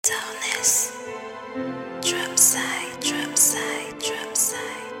Beatz. Drum side, drum side, drum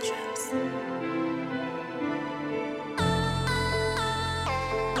side, drum side.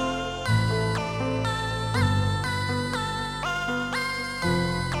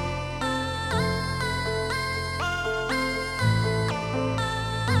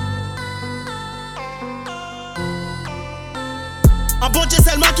 Un bon Dieu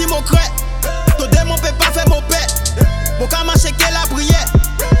seulement qui m'en crée. Ton démon peut pas faire mon père. Mon cas marche qu'elle a brillé.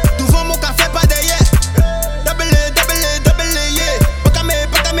 Devant mon café pas derrière. Double, yeah.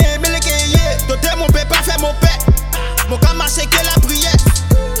 Pas me le yeah. Ton démon peut pas faire mon père. Mon cas marche qu'elle a brillé.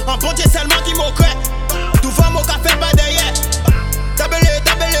 Un bon Dieu seulement qui m'en crée. Devant mon café pas derrière. Double, yeah.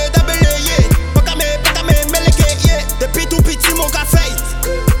 Pas me le yeah. Depuis tout petit mon café.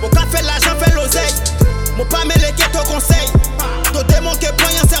 Mon café l'argent fait l'oseille. Mon pas me le ton conseil. Ton démon qui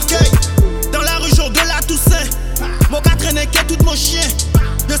poigne un cercueil. Dans la rue jour de la Toussaint. Mon cas traîne qui tout mon chien.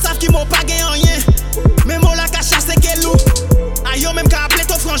 Ils savent qu'ils m'ont pas gagné en rien. Mais mon la cache c'est qu'elle loup. Aïe même qu'à appeler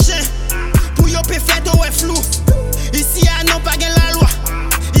ton franchien. Pour yo pe fait ton ouais flou. Ici y'a non pas gain la loi.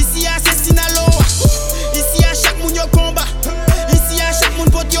 Ici y'a assassinat loi. Ici y'a chaque moun yo combat. Ici y'a chaque moun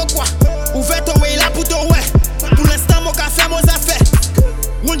pot yo quoi. Ouvert ton way là pour ton ouais. Pour l'instant mon café mon affaires.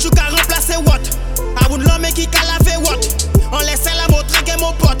 Moun jou ka remplacer what. A moun l'homme qui ka lave what. On laisse la montre que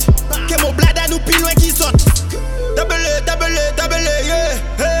mon pote. Que mon blada nous plus loin qui saute. Double, yeah. Hey. Double, yeah.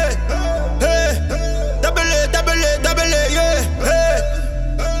 Hey. Double,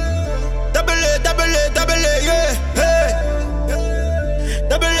 yeah. Hey.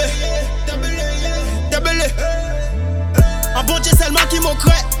 Double. Un bon Dieu seulement qui m'en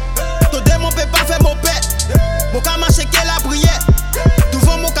crée. Ton démon peut pas faire mon père. Mon cas marche qu'elle a brillé.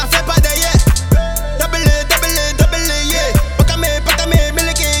 Devant mon café pas derrière. Double, yeah. Pas me le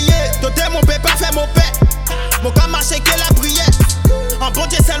yeah. Ton démon peut pas faire mon père. Mon cas marche qu'elle a brillé. Un bon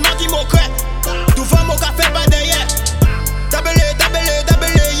Dieu seulement qui m'en crée. Devant mon café pas derrière. Double, yeah. Pas me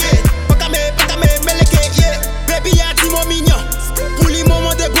le yeah. Baby y'a dit mon mignon. Pour les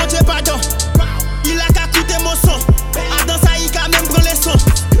moments de bon Dieu pardon. Il a qu'à coûter mon son. Adam ça y a même prendre les sons.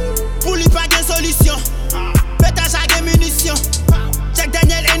 Pour lui pas de solution. Pétage à des munitions. Jack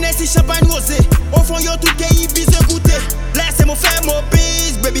Daniel, NSI, champagne rosé. Au fond yo tout pays bise goûter. Laissez mon faire mon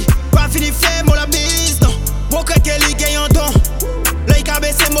bise baby. Pas fini faire mon la bise non. Mon cœur qu'elle y gagne en don. Là il a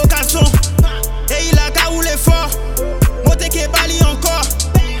baissé mon caleçon. Et il a qu'à rouler fort. Monter qui bali encore.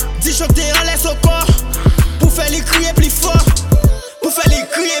 10 chocs en laisse au corps. Pour faire les crier plus fort.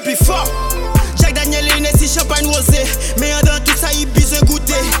 Jack Daniel et NSI, champagne rosé. Mais en dans tout ça il bise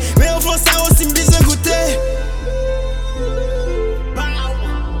goûter. Mais au fond ça aussi me bise goûter.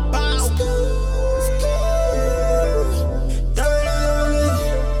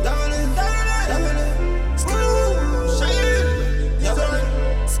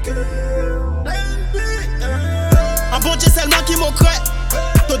 Un bon Dieu seulement qui m'en crée.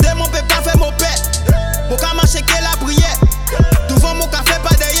 Ton démon peut pas faire mon père. Mon cas marche qu'elle a brillé.